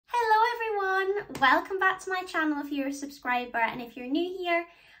welcome back to my channel if you're a subscriber, and if you're new here,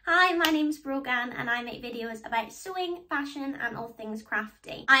 hi, my name's Brogan and I make videos about sewing, fashion and all things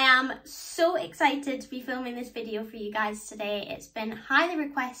crafty. I am so excited to be filming this video for you guys today. It's been highly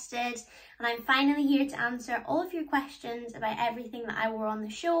requested and I'm finally here to answer all of your questions about everything that I wore on the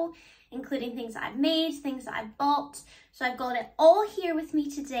show, including things that I've made, things that I've bought. So I've got it all here with me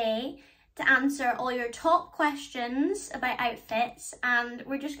today to answer all your top questions about outfits, and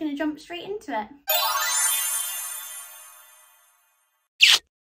we're just going to jump straight into it.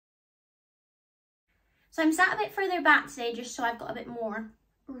 So I'm sat a bit further back today just so I've got a bit more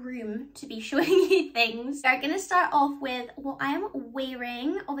room to be showing you things. We're going to start off with what I am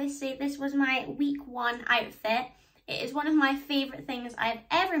wearing. Obviously this was my week 1 outfit. It is one of my favourite things I've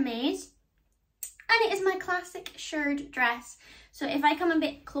ever made, and it is my classic Shirred dress. So if I come a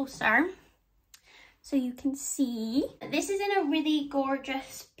bit closer so you can see, this is in a really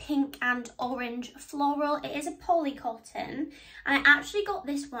gorgeous pink and orange floral. It is a poly cotton, and I actually got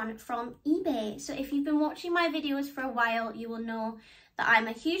this one from eBay. So if you've been watching my videos for a while, you will know that I'm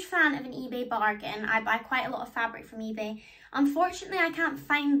a huge fan of an eBay bargain. I buy quite a lot of fabric from eBay. Unfortunately, I can't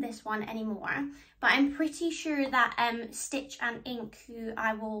find this one anymore, but I'm pretty sure that Stitch and Ink, who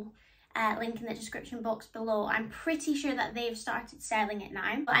I will link in the description box below, I'm pretty sure that they've started selling it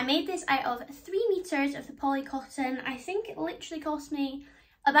now. But I made this out of 3 meters of the poly cotton. I think it literally cost me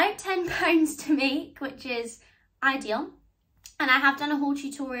about £10 to make, which is ideal. And I have done a whole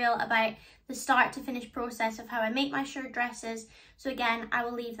tutorial about the start to finish process of how I make my Shirred dresses. So again, I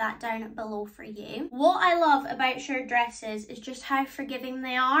will leave that down below for you. What I love about Shirred dresses is just how forgiving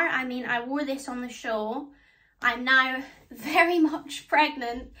they are. I mean, I wore this on the show. I'm now very much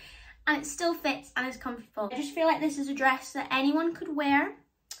pregnant, and it still fits and is comfortable. I just feel like this is a dress that anyone could wear,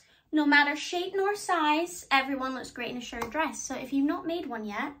 no matter shape nor size. Everyone looks great in a Shirred dress. So if you've not made one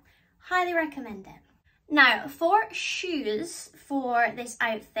yet, highly recommend it. Now, for shoes for this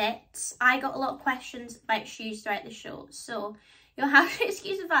outfit, I got a lot of questions about shoes throughout the show, so you'll have to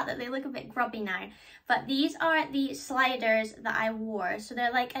excuse the fact that they look a bit grubby now. But these are the sliders that I wore. So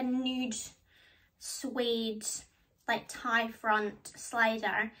they're like a nude suede, like tie front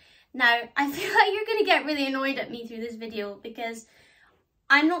slider. Now, I feel like you're going to get really annoyed at me through this video because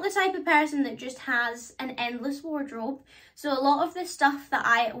I'm not the type of person that just has an endless wardrobe. So a lot of the stuff that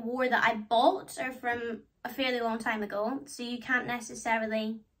I wore that I bought are from a fairly long time ago. So you can't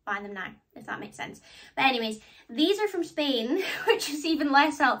necessarily buy them now, if that makes sense. But anyways, these are from Spain, which is even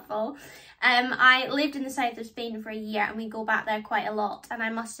less helpful. I lived in the south of Spain for a year and we go back there quite a lot. And I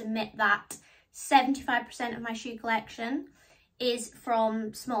must admit that 75% of my shoe collection is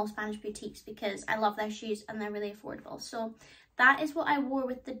from small Spanish boutiques because I love their shoes and they're really affordable. So that is what I wore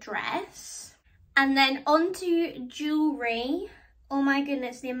with the dress. And then onto jewellery. Oh my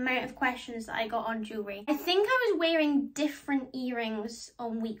goodness, the amount of questions that I got on jewellery. I think I was wearing different earrings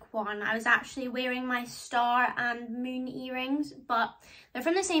on week 1. I was actually wearing my star and moon earrings, but they're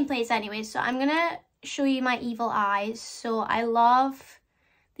from the same place anyway. So I'm gonna show you my evil eyes. So I love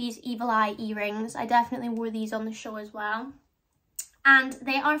these evil eye earrings. I definitely wore these on the show as well. And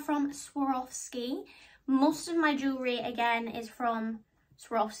they are from Swarovski. Most of my jewellery, again, is from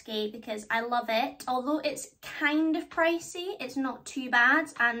Swarovski because I love it. Although it's kind of pricey, it's not too bad.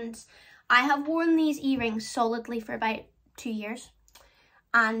 And I have worn these earrings solidly for about 2 years.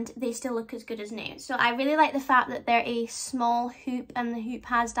 And they still look as good as new. So I really like the fact that they're a small hoop and the hoop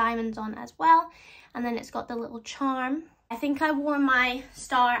has diamonds on as well. And then it's got the little charm. I think I wore my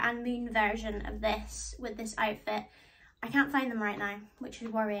star and moon version of this with this outfit. I can't find them right now, which is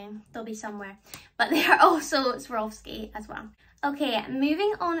worrying. They'll be somewhere. But they are also Swarovski as well. Okay,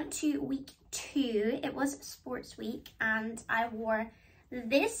 moving on to week 2. It was sports week and I wore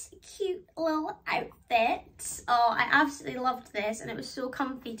this cute little outfit. Oh, I absolutely loved this and it was so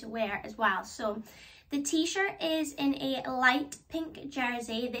comfy to wear as well. So the t-shirt is in a light pink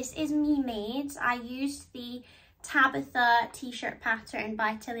jersey. This is me made. I used the Tabitha t-shirt pattern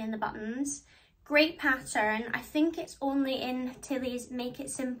by Tilly and the Buttons. Great pattern. I think it's only in Tilly's Make It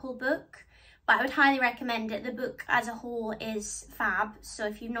Simple book, but I would highly recommend it. The book as a whole is fab, so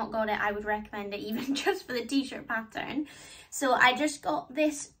if you've not got it, I would recommend it even just for the t-shirt pattern. So I just got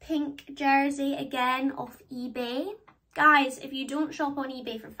this pink jersey again off eBay. Guys, if you don't shop on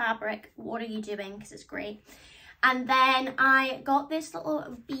eBay for fabric, what are you doing? Because it's great. And then I got this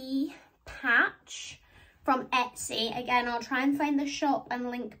little bee patch from Etsy. Again, I'll try and find the shop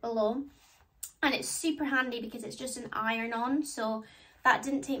and link below. And it's super handy because it's just an iron-on, so that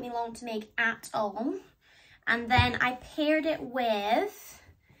didn't take me long to make at all. And then I paired it with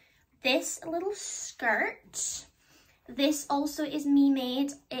this little skirt. This also is me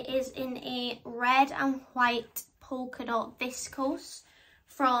made. It is in a red and white polka dot viscose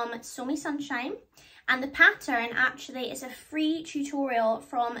from So Me Sunshine. And the pattern actually is a free tutorial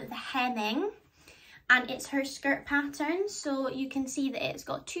from The Hemming. And it's her skirt pattern. So you can see that it's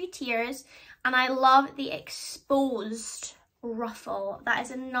got 2 tiers. And I love the exposed ruffle. That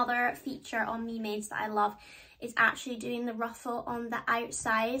is another feature on Me Mades that I love. Is actually doing the ruffle on the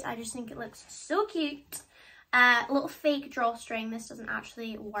outside. I just think it looks so cute. Little fake drawstring. This doesn't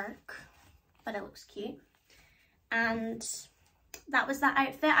actually work, but it looks cute. And that was that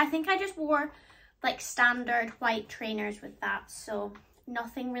outfit. I think I just wore like standard white trainers with that, so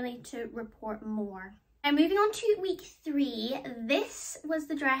nothing really to report more. And moving on to week 3, this was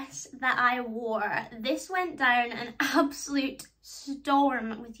the dress that I wore. This went down an absolute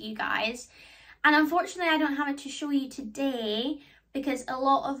storm with you guys. And unfortunately, I don't have it to show you today because a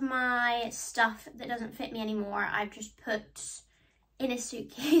lot of my stuff that doesn't fit me anymore, I've just put in a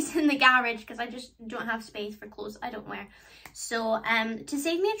suitcase in the garage because I just don't have space for clothes I don't wear. So to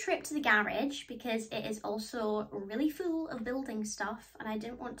save me a trip to the garage, because it is also really full of building stuff and I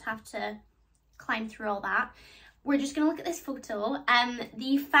didn't want to have to climb through all that, we're just going to look at this photo.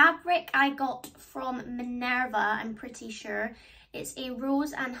 The fabric I got from Minerva, I'm pretty sure. It's a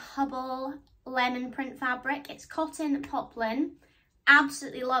Rose and Hubble lemon print fabric. It's cotton poplin.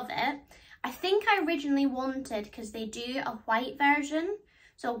 Absolutely love it. I think I originally wanted, because they do a white version,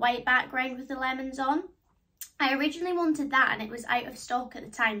 so a white background with the lemons on. I originally wanted that and it was out of stock at the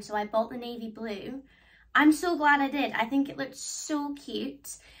time, so I bought the navy blue. I'm so glad I did. I think it looked so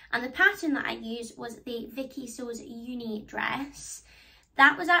cute. And the pattern that I used was the Vicky So's uni dress.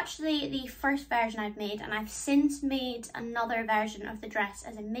 That was actually the first version I've made, and I've since made another version of the dress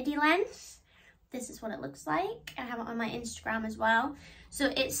as a midi length. This is what it looks like. I have it on my Instagram as well. So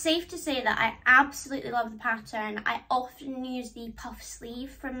it's safe to say that I absolutely love the pattern. I often use the puff sleeve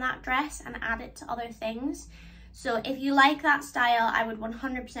from that dress and add it to other things. So if you like that style, I would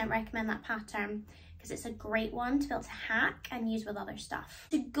 100% recommend that pattern because it's a great one to be able to hack and use with other stuff.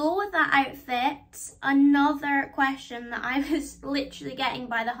 To go with that outfit, another question that I was literally getting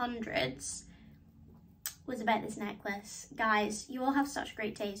by the hundreds was about this necklace. Guys, you all have such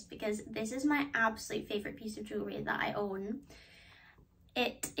great taste because this is my absolute favourite piece of jewellery that I own.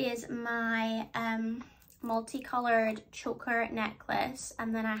 It is my multicoloured choker necklace,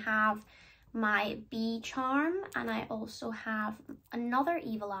 and then I have my bee charm, and I also have another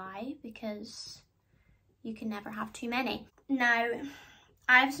evil eye because you can never have too many. Now,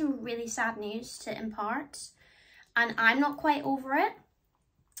 I have some really sad news to impart, and I'm not quite over it.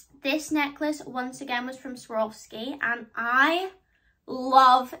 This necklace, once again, was from Swarovski, and I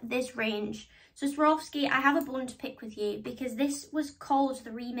love this range. So Swarovski, I have a bone to pick with you because this was called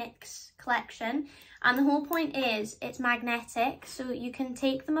the Remix collection, and the whole point is it's magnetic, so you can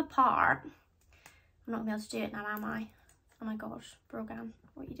take them apart. I'm not going to be able to do it now, am I? Oh my gosh, Brogan,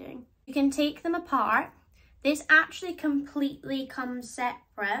 what are you doing? You can take them apart. This actually completely comes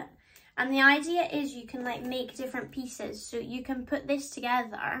separate. And the idea is you can like make different pieces. So you can put this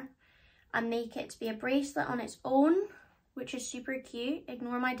together and make it to be a bracelet on its own, which is super cute.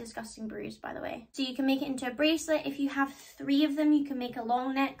 Ignore my disgusting bruise, by the way. So you can make it into a bracelet. If you have 3 of them, you can make a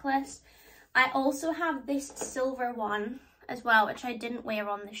long necklace. I also have this silver one as well, which I didn't wear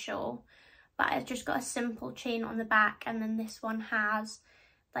on the show, but I've just got a simple chain on the back. And then this one has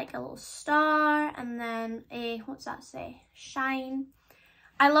like a little star and then a, what's that say? Shine.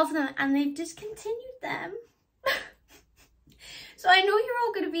 I love them, and they've discontinued them. So I know you're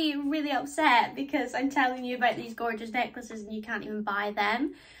all going to be really upset because I'm telling you about these gorgeous necklaces and you can't even buy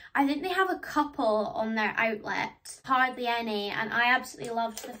them. I think they have a couple on their outlet, hardly any, and I absolutely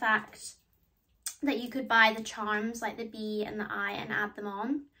loved the fact that you could buy the charms like the bee and the eye and add them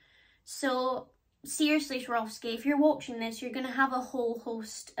on. So seriously, Swarovski, if you're watching this, you're going to have a whole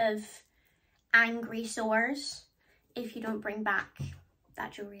host of angry sores if you don't bring back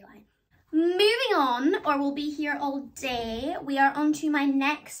that jewellery line. Moving on, or we'll be here all day, we are on to my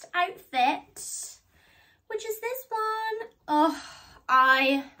next outfit, which is this one. Oh,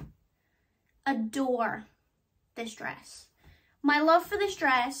 I adore this dress. My love for this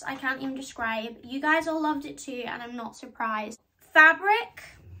dress, I can't even describe. You guys all loved it too, and I'm not surprised. Fabric,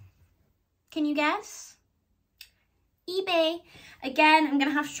 can you guess? eBay. Again, I'm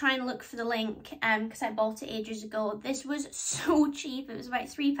gonna have to try and look for the link because I bought it ages ago. This was so cheap. It was about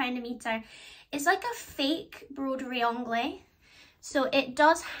 £3 a metre. It's like a fake broderie anglais. So it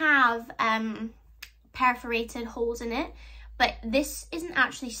does have perforated holes in it, but this isn't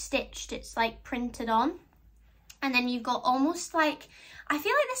actually stitched. It's like printed on. And then you've got almost like, I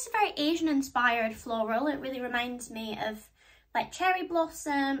feel like this is a very Asian inspired floral. It really reminds me of like cherry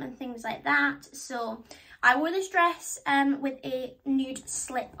blossom and things like that. So I wore this dress with a nude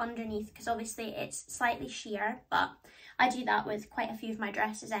slip underneath because obviously it's slightly sheer, but I do that with quite a few of my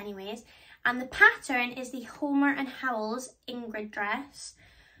dresses anyways. And the pattern is the Homer and Howells Ingrid dress.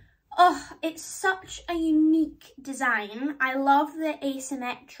 Oh, it's such a unique design. I love the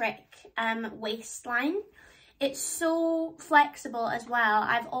asymmetric waistline. It's so flexible as well.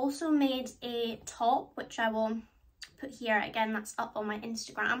 I've also made a top, which I will put here. Again, that's up on my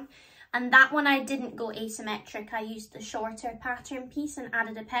Instagram. And that one I didn't go asymmetric. I used the shorter pattern piece and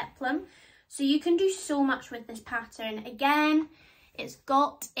added a peplum. So you can do so much with this pattern. Again, it's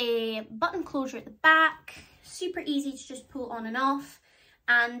got a button closure at the back. Super easy to just pull on and off.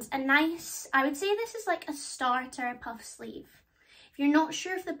 And a nice, I would say this is like a starter puff sleeve. If you're not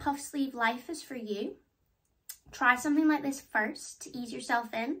sure if the puff sleeve life is for you, try something like this first to ease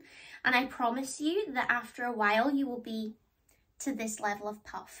yourself in, and I promise you that after a while you will be to this level of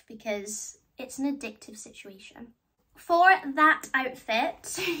puff because it's an addictive situation. For that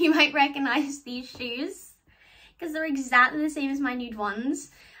outfit, you might recognise these shoes because they're exactly the same as my nude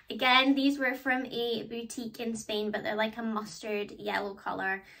ones. Again, these were from a boutique in Spain, but they're like a mustard yellow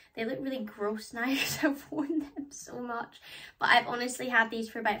colour. They look really gross now because I've worn them so much, but I've honestly had these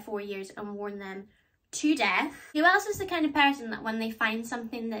for about 4 years and worn them to death. Who else is the kind of person that when they find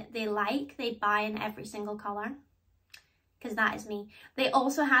something that they like, they buy in every single colour? Because that is me. They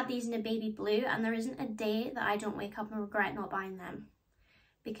also had these in a baby blue, and there isn't a day that I don't wake up and regret not buying them,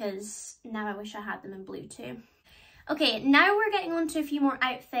 because now I wish I had them in blue too. Okay, now we're getting on to a few more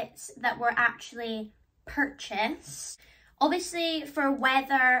outfits that were actually purchased. Obviously, for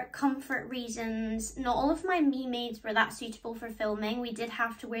weather, comfort reasons, not all of my me-mades were that suitable for filming. We did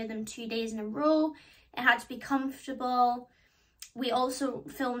have to wear them 2 days in a row. It had to be comfortable. We also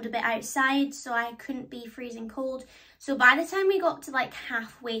filmed a bit outside, so I couldn't be freezing cold. So by the time we got to like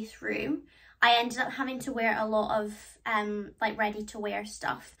halfway through, I ended up having to wear a lot of like ready to wear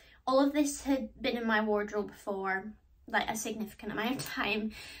stuff. All of this had been in my wardrobe for like a significant amount of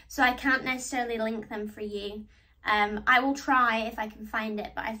time, so I can't necessarily link them for you. I will try if I can find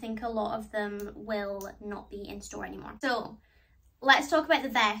it, but I think a lot of them will not be in store anymore. So let's talk about the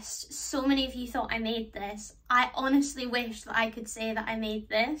vest. So many of you thought I made this. I honestly wish that I could say that I made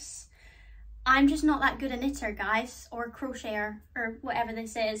this. I'm just not that good a knitter, guys, or crocheter, or whatever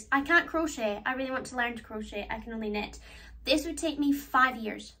this is. I can't crochet. I really want to learn to crochet. I can only knit. This would take me 5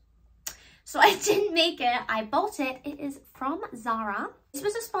 years. So I didn't make it, I bought it. It is from Zara. This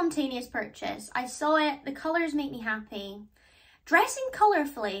was a spontaneous purchase. I saw it, the colours make me happy. Dressing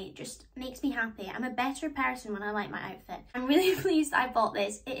colourfully just makes me happy. I'm a better person when I like my outfit. I'm really pleased I bought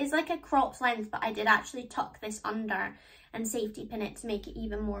this. It is like a cropped length, but I did actually tuck this under and safety pin it to make it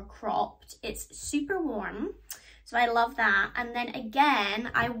even more cropped. It's super warm, so I love that. And then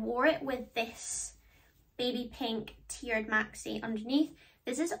again, I wore it with this baby pink tiered maxi underneath.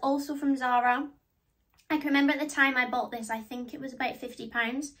 This is also from Zara. I can remember at the time I bought this, I think it was about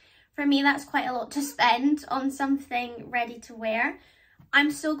 £50. For me, that's quite a lot to spend on something ready to wear. I'm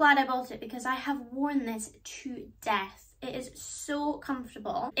so glad I bought it because I have worn this to death. It is so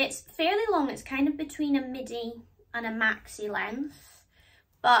comfortable. It's fairly long. It's kind of between a midi and a maxi length,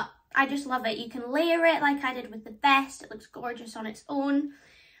 but I just love it. You can layer it like I did with the vest. It looks gorgeous on its own.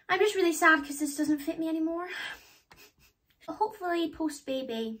 I'm just really sad because this doesn't fit me anymore. Hopefully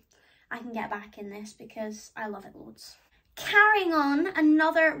post-baby I can get back in this because I love it loads. Carrying on,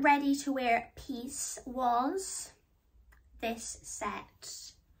 another ready-to-wear piece was this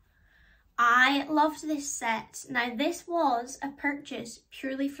set. I loved this set. Now this was a purchase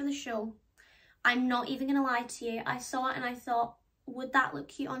purely for the show. I'm not even gonna lie to you. I saw it and I thought, would that look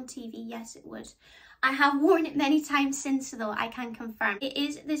cute on TV? Yes, it would. I have worn it many times since though, I can confirm. It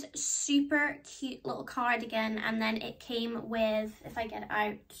is this super cute little cardigan, and then it came with, if I get it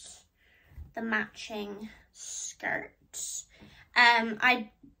out, the matching skirt.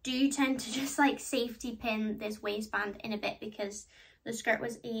 I do tend to just like safety pin this waistband in a bit because the skirt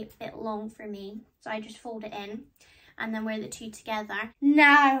was a bit long for me. So I just fold it in and then wear the two together.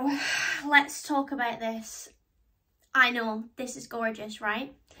 Now, let's talk about this. I know, this is gorgeous,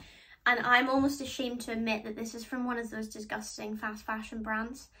 right? And I'm almost ashamed to admit that this is from one of those disgusting fast fashion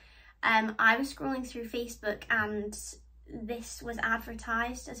brands. I was scrolling through Facebook and this was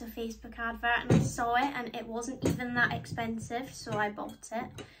advertised as a Facebook advert and I saw it and it wasn't even that expensive, so I bought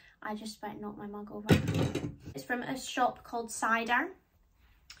it. I just about knocked my mug over. It's from a shop called Cider.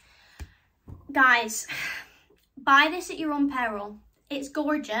 Guys, buy this at your own peril. It's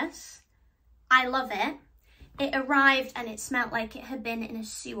gorgeous. I love it. It arrived and it smelled like it had been in a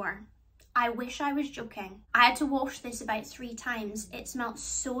sewer. I wish I was joking. I had to wash this about 3 times. It smelled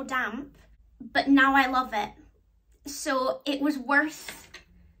so damp, but now I love it. So it was worth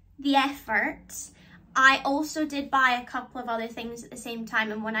the effort. I also did buy a couple of other things at the same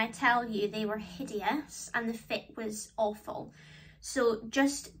time, and when I tell you, they were hideous and the fit was awful. So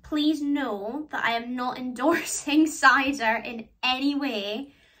just please know that I am not endorsing cider in any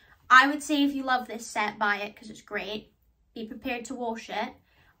way. I would say if you love this set, buy it because it's great. Be prepared to wash it.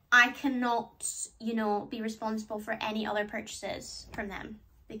 I cannot, you know, be responsible for any other purchases from them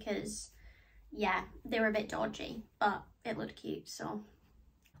because, yeah, they were a bit dodgy, but it looked cute, so.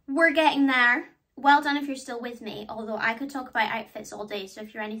 We're getting there. Well done if you're still with me, although I could talk about outfits all day, so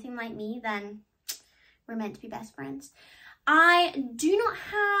if you're anything like me, then we're meant to be best friends. I do not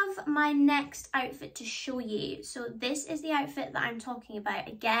have my next outfit to show you. So this is the outfit that I'm talking about.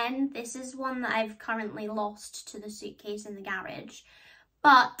 Again, this is one that I've currently lost to the suitcase in the garage.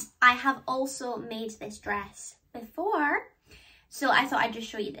 But I have also made this dress before. So I thought I'd just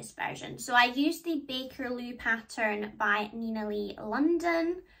show you this version. So I used the Bakerloo pattern by Nina Lee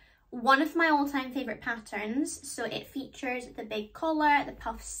London. One of my all-time favourite patterns. So it features the big collar, the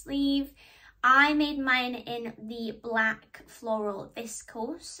puff sleeve. I made mine in the black floral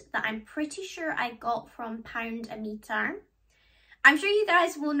viscose that I'm pretty sure I got from Pound a Meter. I'm sure you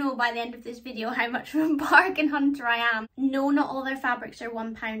guys will know by the end of this video how much of a bargain hunter I am. No, not all their fabrics are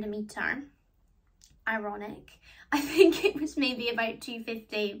 £1 a metre. Ironic. I think it was maybe about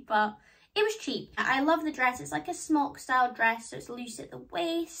 £2.50, but it was cheap. I love the dress. It's like a smock style dress, so it's loose at the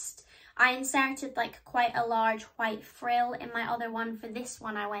waist. I inserted like quite a large white frill in my other one. For this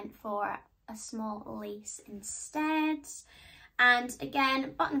one, I went for a small lace instead. And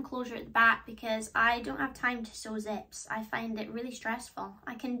again, button closure at the back because I don't have time to sew zips. I find it really stressful.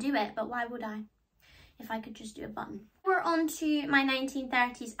 I can do it, but why would I if I could just do a button? We're on to my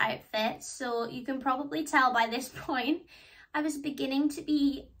 1930s outfit. So you can probably tell by this point, I was beginning to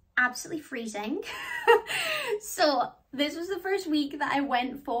be absolutely freezing. So this was the first week that I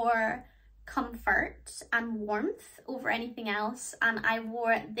went for comfort and warmth over anything else, and I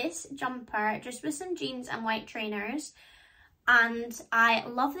wore this jumper just with some jeans and white trainers, and I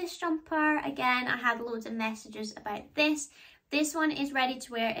love this jumper. Again, I had loads of messages about this. This one is ready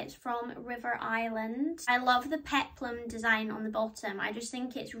to wear. It's from River Island. I love the peplum design on the bottom. I just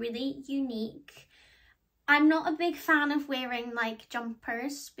think it's really unique. I'm not a big fan of wearing like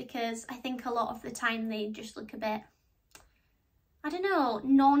jumpers because I think a lot of the time they just look a bit, I don't know,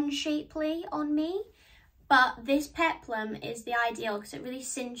 non-shapely on me. But this peplum is the ideal because it really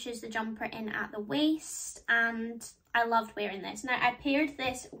cinches the jumper in at the waist, and I loved wearing this. Now I paired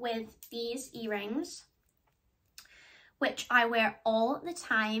this with these earrings, which I wear all the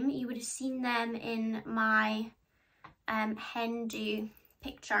time. You would have seen them in my hen do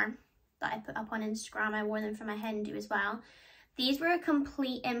picture that I put up on Instagram. I wore them for my hen do as well. These were a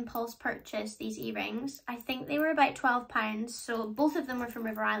complete impulse purchase, these earrings. I think they were about £12, so both of them were from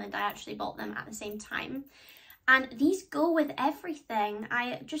River Island. I actually bought them at the same time. And these go with everything.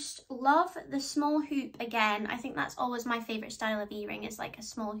 I just love the small hoop again. I think that's always my favourite style of earring, is like a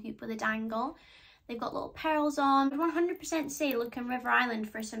small hoop with a dangle. They've got little pearls on. I would 100% say look in River Island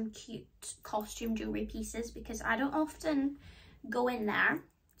for some cute costume jewellery pieces because I don't often go in there.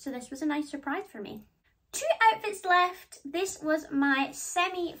 So this was a nice surprise for me. 2 outfits left. This was my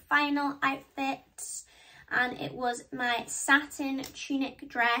semi-final outfit, and it was my satin tunic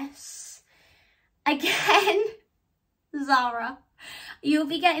dress. Again, Zara. You'll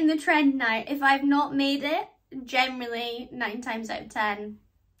be getting the trend now. If I've not made it, generally 9 times out of 10,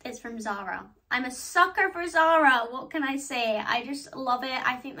 it's from Zara. I'm a sucker for Zara. What can I say? I just love it.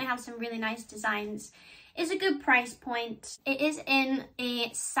 I think they have some really nice designs. It's a good price point. It is in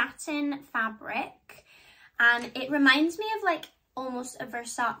a satin fabric, and it reminds me of like almost a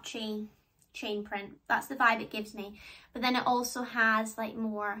Versace chain print. That's the vibe it gives me. But then it also has like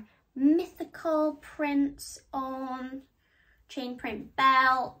more mythical prints on, chain print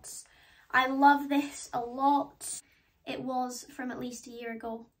belts. I love this a lot. It was from at least a year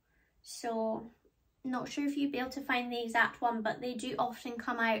ago, so not sure if you'd be able to find the exact one, but they do often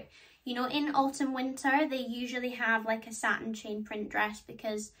come out, you know, in autumn winter. They usually have like a satin chain print dress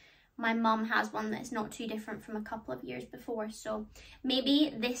because my mum has one that's not too different from a couple of years before, so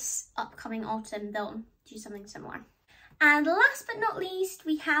maybe this upcoming autumn they'll do something similar. And last but not least,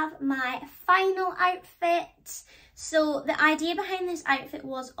 we have my final outfit. So the idea behind this outfit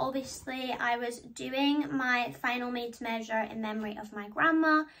was, obviously I was doing my final made to measure in memory of my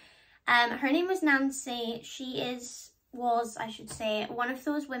grandma. Her name was Nancy. She was, I should say, one of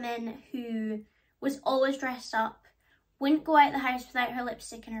those women who was always dressed up, wouldn't go out the house without her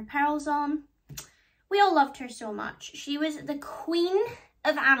lipstick and her pearls on. We all loved her so much. She was the queen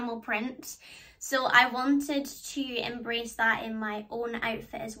of animal print. So I wanted to embrace that in my own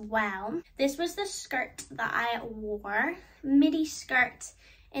outfit as well. This was the skirt that I wore. Midi skirt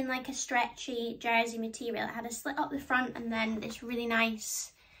in like a stretchy jersey material. It had a slit up the front and then this really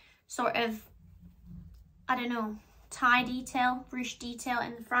nice sort of, I don't know, tie detail, ruche detail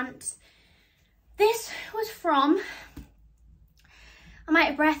in the front. This was from, I'm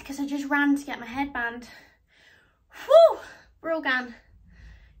out of breath because I just ran to get my headband. Whew, Brogan,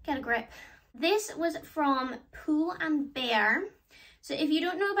 get a grip. This was from Pull & Bear. So if you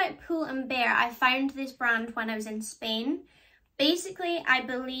don't know about Pull & Bear, I found this brand when I was in Spain. Basically, I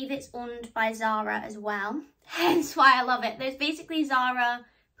believe it's owned by Zara as well. Hence why I love it. There's basically Zara,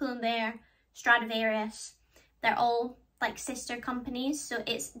 Pull & Bear, Stradivarius. They're all like sister companies. So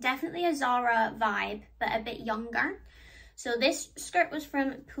it's definitely a Zara vibe, but a bit younger. So this skirt was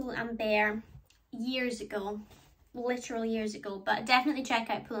from Pull & Bear years ago. Literal years ago, but definitely check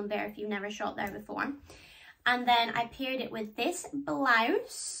out Pull & Bear if you've never shopped there before. And then I paired it with this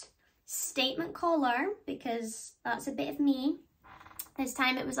blouse, statement collar, because that's a bit of me. This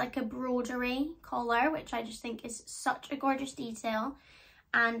time it was like a broderie collar, which I just think is such a gorgeous detail,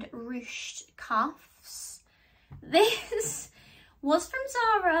 and ruched cuffs. This was from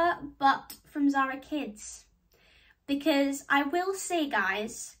Zara, but from Zara Kids, because I will say,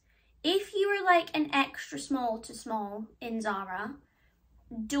 guys, if you are like an extra small to small in Zara,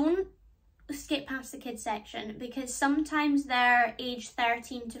 don't skip past the kids section, because sometimes their age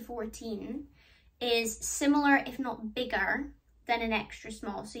 13 to 14 is similar, if not bigger, than an extra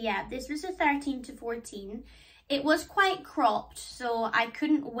small. So yeah, this was a 13 to 14. It was quite cropped, so I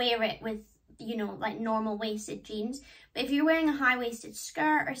couldn't wear it with, you know, like normal waisted jeans. But if you're wearing a high-waisted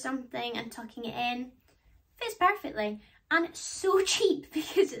skirt or something and tucking it in, fits perfectly. And it's so cheap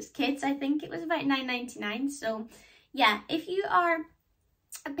because it's kids. I think it was about $9.99. So yeah, if you are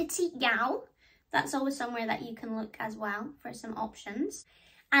a petite gal, that's always somewhere that you can look as well for some options.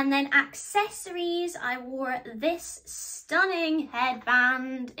 And then accessories, I wore this stunning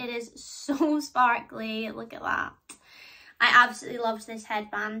headband. It is so sparkly, look at that. I absolutely loved this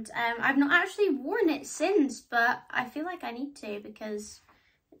headband. I've not actually worn it since, but I feel like I need to because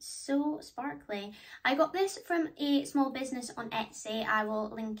it's so sparkly. I got this from a small business on Etsy. I will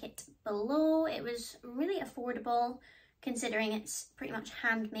link it below. It was really affordable considering it's pretty much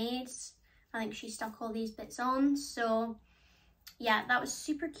handmade. I think she stuck all these bits on, so yeah, that was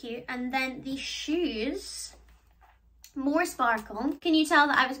super cute. And then the shoes, more sparkle. Can you tell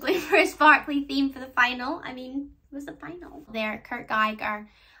that I was going for a sparkly theme for the final? I mean, it was the final. They're Kurt Geiger.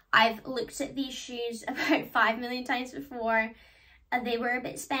 I've looked at these shoes about 5 million times before. They were a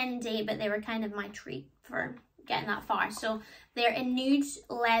bit spendy, but they were kind of my treat for getting that far. So they're a nude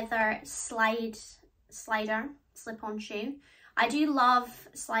leather slider slip-on shoe. I do love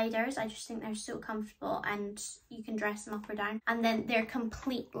sliders. I just think they're so comfortable and you can dress them up or down. And then they're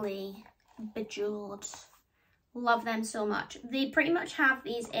completely bejeweled. Love them so much. They pretty much have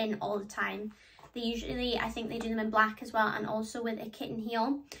these in all the time. They usually, I think they do them in black as well, and also with a kitten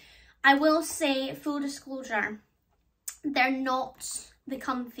heel. I will say, full disclosure, they're not the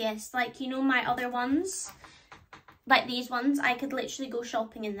comfiest. Like, you know, my other ones, like these ones, I could literally go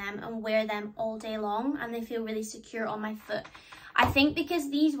shopping in them and wear them all day long and they feel really secure on my foot. I think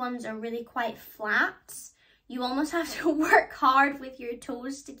because these ones are really quite flat, you almost have to work hard with your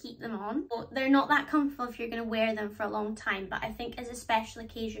toes to keep them on. So they're not that comfortable if you're going to wear them for a long time, but I think as a special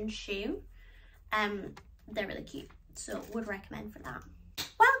occasion shoe, they're really cute. So would recommend for that.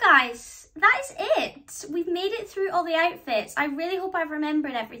 Well guys, that is it. We've made it through all the outfits. I really hope I've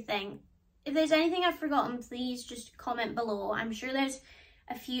remembered everything. If there's anything I've forgotten, please just comment below. I'm sure there's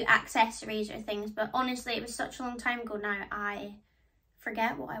a few accessories or things, but honestly, it was such a long time ago now, I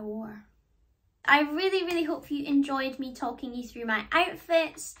forget what I wore. I really, really hope you enjoyed me talking you through my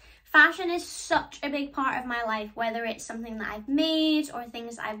outfits. Fashion is such a big part of my life, whether it's something that I've made or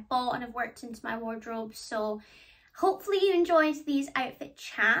things that I've bought and have worked into my wardrobe. So hopefully you enjoyed these outfit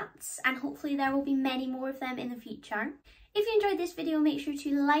chats, and hopefully there will be many more of them in the future. If you enjoyed this video, make sure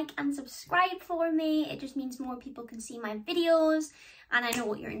to like and subscribe for me. It just means more people can see my videos and I know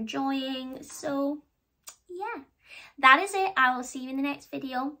what you're enjoying. So yeah, that is it. I will see you in the next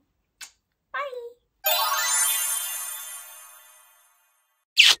video.